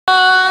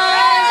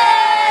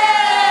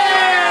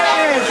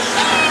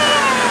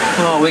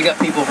Oh, we got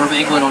people from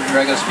England on here.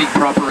 I gotta speak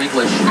proper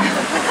English.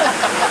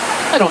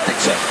 I don't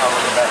think so.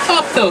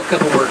 I'll throw a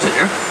couple words in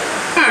here.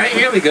 Alright,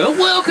 here we go.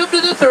 Welcome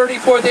to the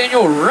 34th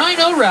annual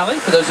Rhino Rally.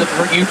 For those of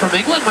you from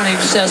England, my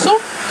name's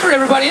Cecil. For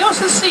everybody else,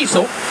 it's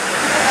Cecil.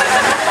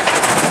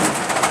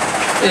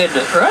 Isn't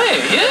it? Right,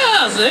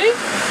 yeah, see?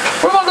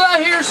 We're gonna go out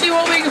here and see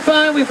what we can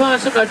find. We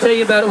find something, I'll tell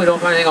you about it. We don't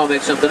find anything, I'll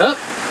make something up.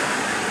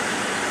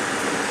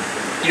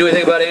 You know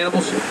anything about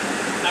animals?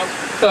 No.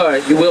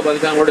 Alright, you will by the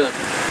time we're done.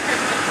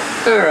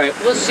 Alright,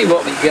 let's see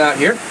what we got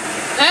here.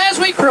 As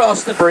we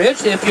cross the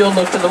bridge, if you'll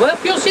look to the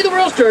left, you'll see the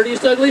world's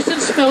dirtiest, ugliest,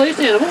 and smelliest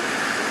animal.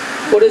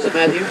 What is it,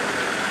 Matthew?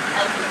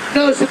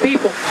 No, it's the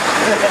people.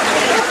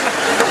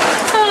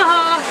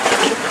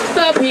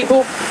 The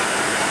people.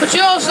 But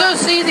you also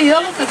see the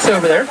elephants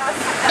over there.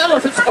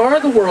 Elephants are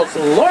the world's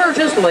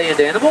largest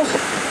land animals.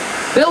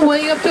 They'll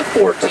weigh up to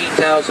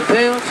 14,000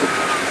 pounds,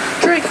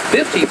 drink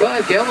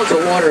 55 gallons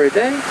of water a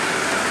day,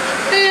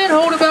 and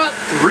hold about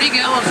 3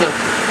 gallons of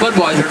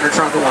Budweiser in their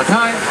trunk at one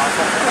time.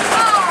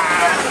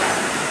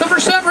 But for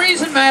some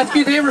reason,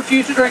 Matthew, they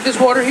refuse to drink this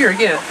water here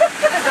again.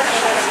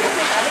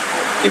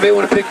 You may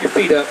want to pick your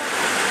feet up.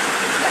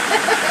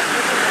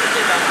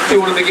 Do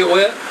you want them to get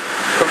wet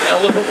from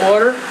elephant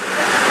water?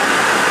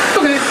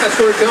 Okay, that's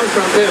where it comes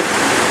from too.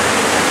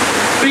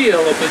 The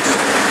elephants.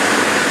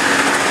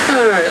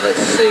 Alright,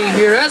 let's see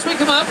here. As we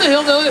come up the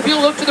hill though, if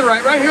you'll look to the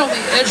right here on the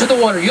edge of the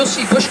water, you'll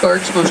see Busch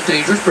Gardens' most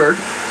dangerous bird.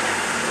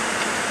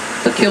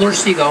 The killer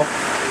seagull.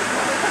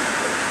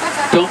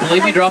 Don't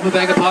believe me? Drop a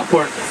bag of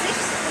popcorn.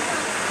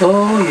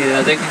 Oh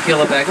yeah, they can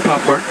kill a bag of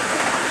popcorn.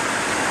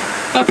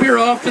 Up here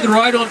off to the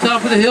right on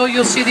top of the hill,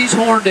 you'll see these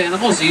horned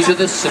animals. These are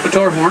the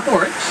scimitar horned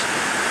oryx.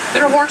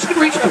 Their horns can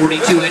reach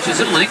 42 inches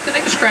in length, and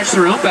they can scratch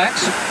their own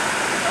backs.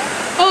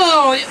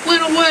 Oh, it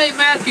went away.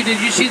 Matthew, did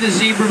you see the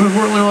zebra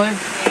before it went away?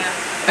 Yeah.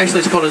 Actually,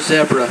 it's called a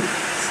zebra,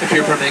 if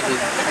you're from England.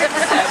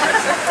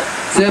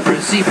 Zebra.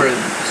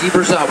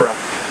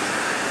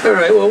 All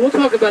right, well, we'll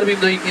talk about him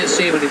even though you can't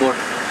see him anymore.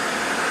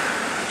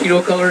 Do you know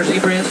what color a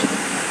zebra is?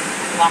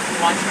 Black and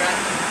white, right?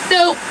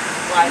 No.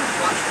 White.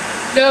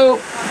 No.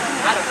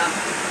 I don't know.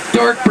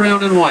 Dark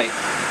brown and white.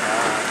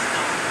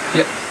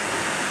 Yep.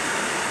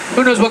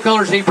 Who knows what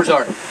color zebras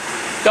are?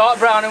 Dark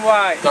brown and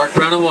white. Dark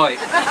brown and white.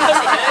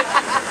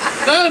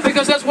 No,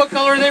 because that's what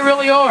color they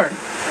really are.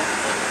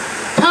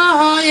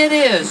 It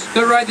is.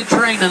 Go ride the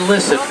train and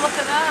listen.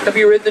 Have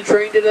you ridden the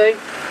train today?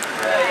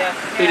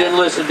 Yeah. You didn't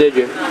listen, did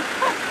you?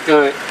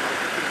 All right.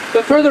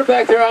 But further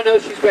back there, I know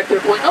she's back there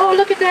pointing. Oh,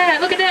 look at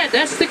that! Look at that!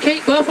 That's the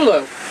Cape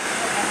buffalo.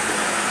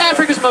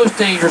 Africa's most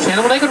dangerous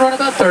animal. They can run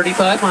about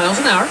 35 miles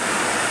an hour.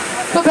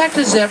 Go back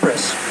to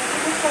zebras.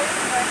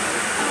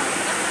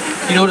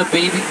 You know what a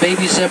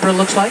baby zebra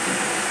looks like?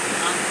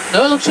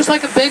 No, it looks just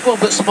like a big one,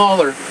 but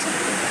smaller.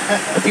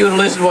 If you would have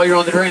listened while you were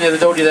on the train, they'd have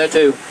told you that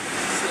too.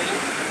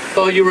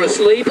 Oh, you were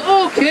asleep?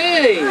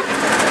 Okay.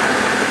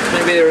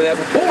 Maybe they were that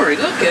boring.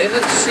 Okay,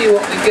 let's see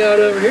what we got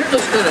over here.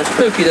 Looks kind of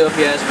spooky though, if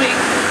you ask me.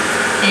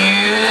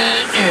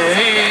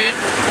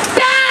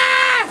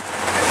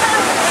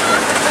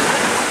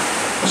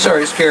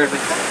 Sorry, it scared me.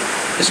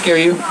 Did it scare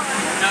you? No.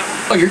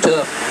 Oh, you're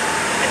tough.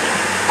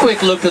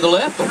 Quick look to the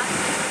left.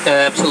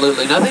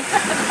 Absolutely nothing.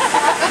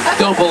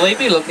 Don't believe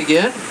me? Look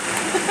again.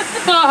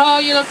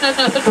 You looked at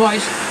nothing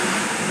twice.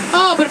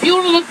 Oh, but if you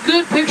want to look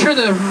good, picture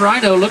the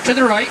rhino. Look to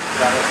the right.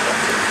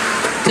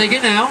 Take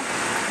it now.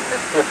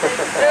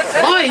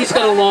 Oh, he's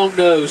got a long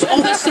nose.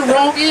 Oh, that's the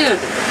wrong end.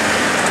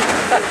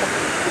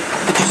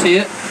 Did you see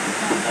it?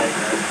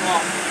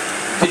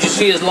 Did you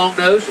see his long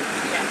nose?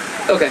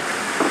 Okay.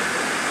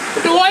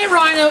 The white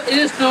rhino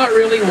is not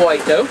really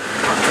white, though.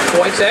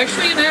 White's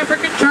actually an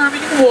African term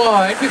meaning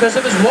wide because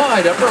of his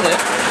wide upper lip.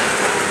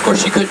 Of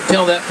course, you couldn't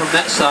tell that from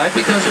that side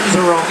because it was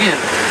the wrong end.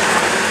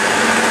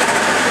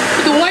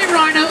 But the white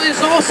rhino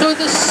is also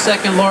the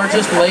second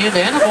largest land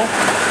animal.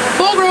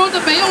 Full grown,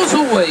 the males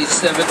will weigh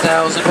 7,000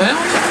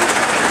 pounds.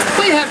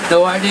 We have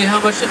no idea how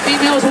much the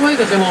females weigh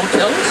because they won't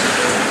tell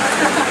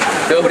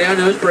us. Nobody I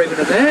know is brave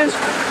enough to ask.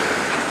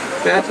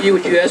 Matthew,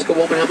 would you ask a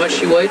woman how much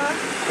she weighed?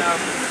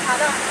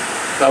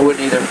 I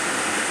wouldn't either.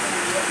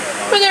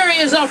 But there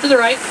he is off to the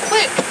right.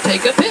 Quick,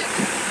 take a pic.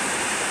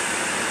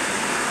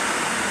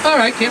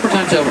 Alright, camera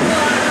time's over.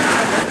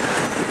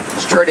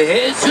 Straight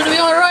ahead, soon to be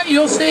on the right,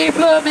 you'll see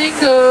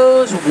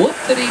flamingos. What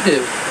did he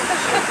do?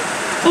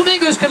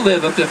 Flamingos can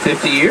live up to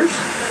 50 years.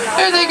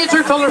 And they get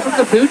their color from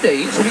the food they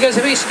eat. So if you guys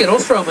have any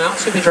Skittles, throw them out.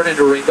 See if they turn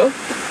into a rainbow.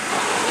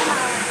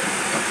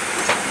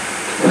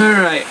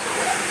 Alright.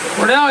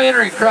 We're now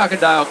entering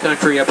crocodile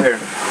country up here.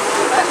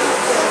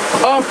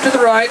 Off to the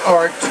right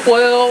are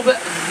 12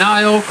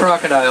 Nile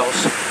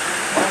crocodiles.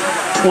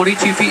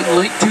 22 feet in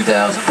length,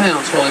 2,000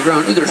 pounds fully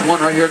grown. Ooh, there's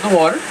one right here in the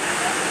water.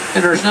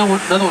 And there's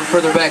another one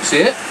further back. See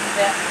it?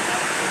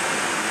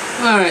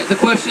 Alright, the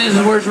question is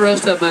where's the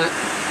rest of them at?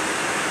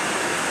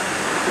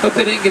 Hope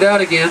they didn't get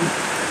out again.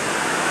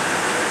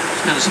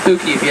 It's kind of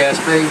spooky if you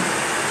ask me.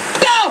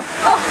 No!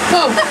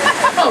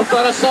 Oh,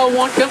 thought I saw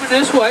one coming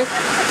this way.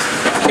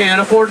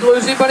 Can't afford to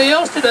lose anybody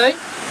else today.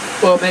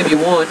 Well, maybe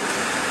one.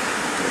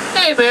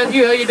 Hey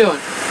Matthew, how you doing?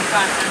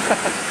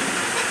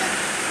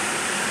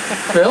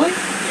 Really?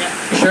 Yeah.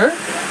 You sure?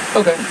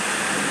 Okay.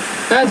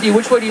 Matthew,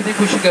 which way do you think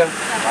we should go?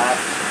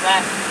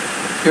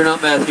 Left. You're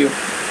not Matthew.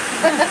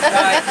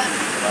 Right.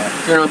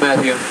 You're not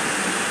Matthew.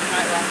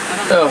 Right,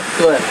 well, Oh,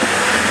 go ahead.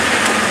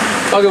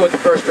 I'll go with the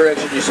first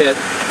direction you said.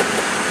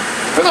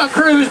 We're going to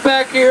cruise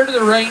back here to the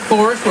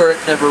rainforest where it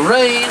never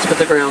rains, but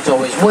the ground's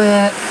always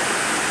wet.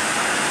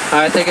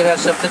 I think it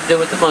has something to do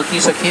with the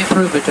monkeys. I can't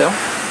prove it, though.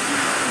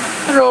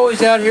 They're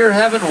always out here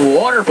having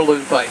water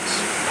balloon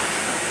fights.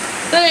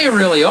 They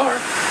really are.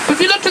 But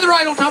if you look to the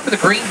right on top of the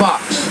green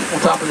box, on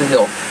top of the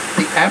hill,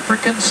 the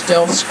African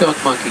stealth skunk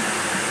monkey.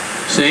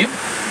 See him?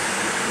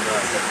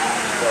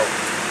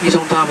 He's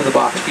on top of the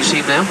box. Do you see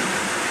him now?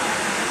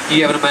 Do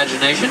you have an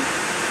imagination?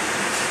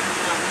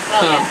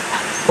 Oh, yeah.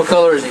 What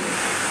color is he?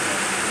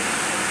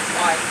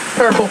 White.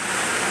 Purple.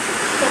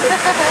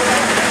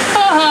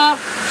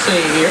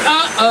 See here.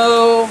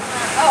 Uh-oh.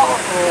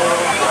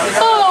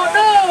 Oh,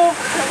 no.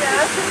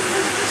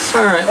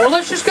 All right, well,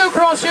 let's just go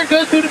across here,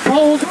 go through the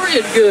poles. We're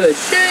in good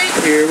shape.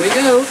 Here we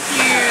go.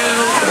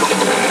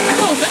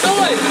 Oh, the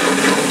noise.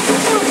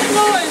 Oh, the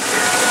noise.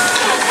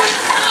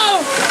 Oh,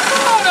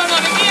 oh, no,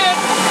 not again.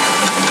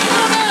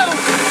 Oh, no.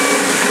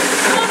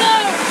 Oh, no.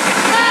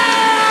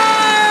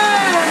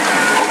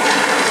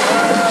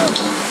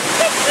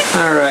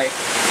 Ah! All right.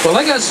 Well,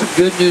 I got some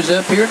good news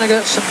up here, and I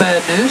got some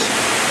bad news.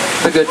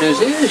 The good news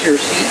is your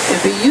seat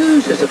can be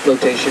used as a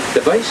flotation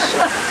device.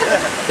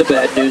 The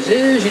bad news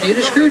is you need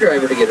a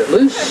screwdriver to get it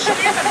loose.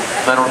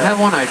 I don't have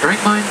one. I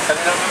drank mine.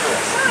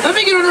 Let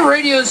me get on the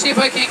radio and see if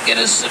I can't get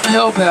us some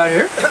help out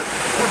here.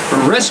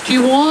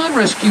 Rescue 1,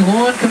 Rescue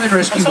 1, come in,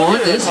 Rescue 1.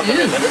 This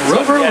is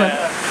Rubber Lemon.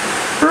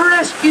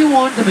 Rescue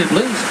 1, come in,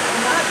 please.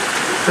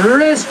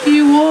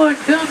 Rescue 1,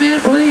 come in,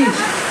 please.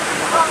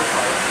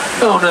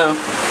 Oh no,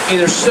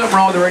 either something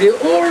wrong with the radio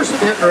or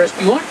something happened to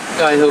Rescue 1.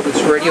 I hope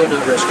it's radio,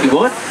 not Rescue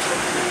 1.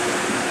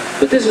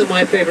 But this is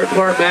my favorite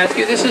part,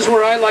 Matthew. This is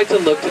where I like to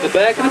look to the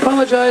back and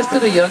apologize to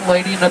the young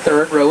lady in the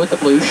third row with the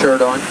blue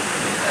shirt on.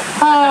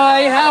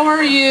 Hi, how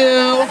are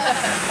you?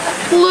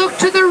 Look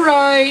to the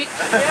right.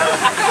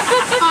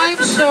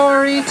 I'm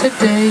sorry,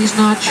 today's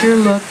not your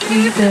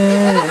lucky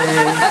day.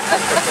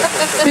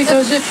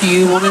 Because if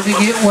you wanted to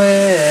get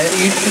wet,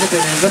 you should have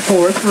been in the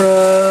fourth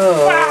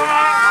row.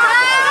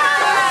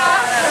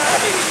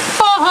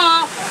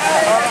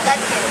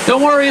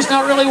 Don't worry, it's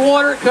not really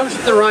water, it comes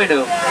from the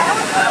rhino.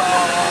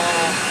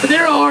 But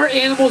there are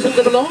animals that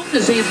live along the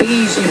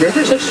Zambezi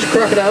River, such as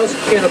crocodiles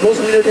and cannibals.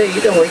 We know they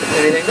don't wait for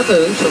anything to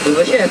move, so move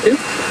as you have to.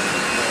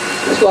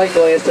 Just like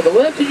glance to the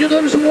left, and you'll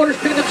notice the water's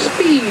picking up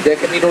speed. That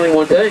can mean only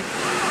one thing.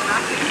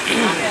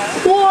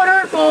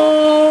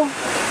 Waterfall!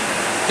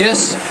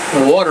 Yes,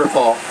 a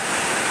waterfall.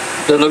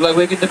 Doesn't look like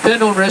we can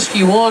depend on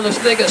Rescue 1 unless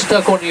they got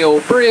stuck on the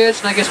old bridge,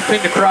 and I guess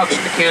between the crocs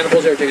and the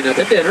cannibals, they're taking out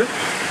their dinner.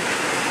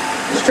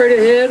 Straight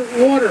ahead,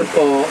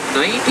 waterfall,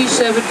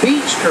 97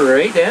 feet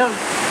straight down.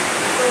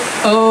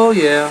 Oh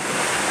yeah.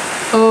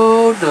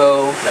 Oh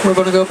no, we're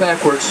gonna go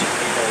backwards.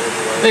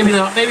 Maybe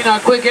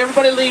not quick.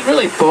 Everybody lean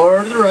really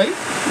far to the right.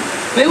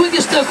 Maybe we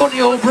get stuck on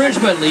the old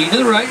bridge by leaning to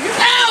the right.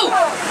 Ow!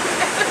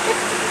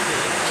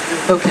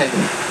 Okay,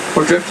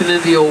 we're drifting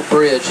into the old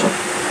bridge.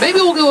 Maybe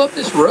we'll go up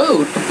this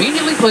road,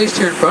 conveniently placed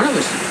here in front of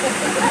us.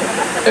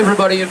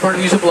 Everybody in front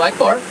of you is a black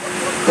bar.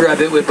 Grab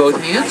it with both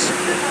hands.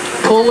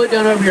 Pull it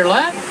down over your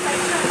lap.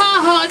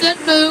 It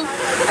doesn't move.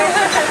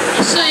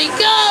 Say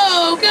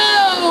go,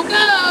 go,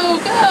 go,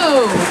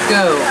 go,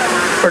 go.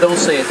 Or don't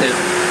say it then.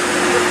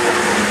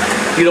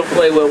 You don't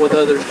play well with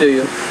others, do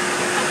you?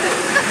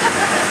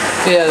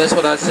 Yeah, that's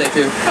what I'd say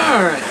too.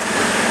 Alright.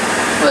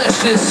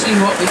 Let's just see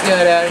what we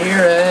got out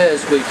here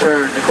as we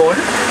turn the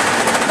corner.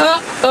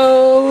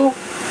 Uh-oh.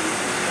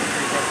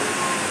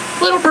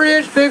 Little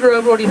bridge, big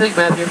road. What do you think,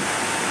 Matthew?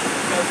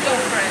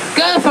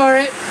 Go for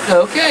it.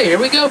 Okay, here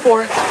we go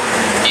for it.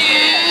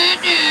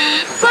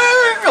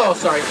 Oh,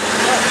 sorry.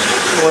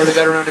 What have we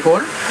got around the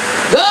corner?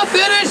 The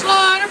finish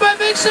line! Everybody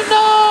make some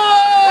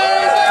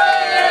noise!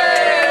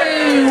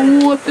 Hey!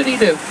 What did he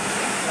do?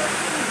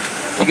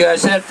 You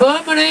guys had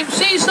fun? My name's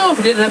Cecil. If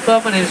you didn't have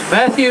fun, my name's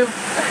Matthew.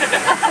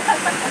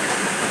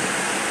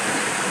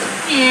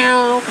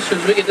 As soon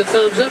as we get the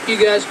thumbs up, you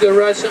guys go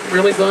ride something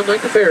really fun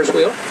like the Ferris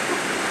wheel.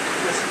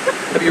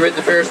 Have you ridden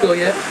the Ferris wheel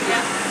yet?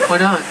 Yeah. Why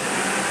not?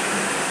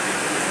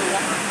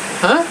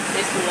 Huh?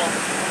 It's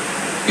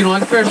cool. You don't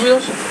like the Ferris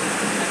wheels?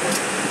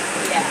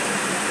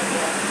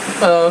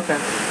 Oh, okay.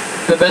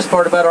 The best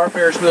part about our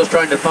Ferris wheel is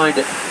trying to find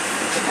it.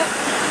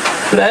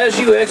 But as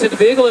you exit the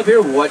vehicle up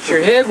here, watch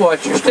your head,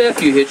 watch your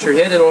step. You hit your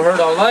head, it'll hurt,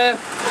 I'll laugh.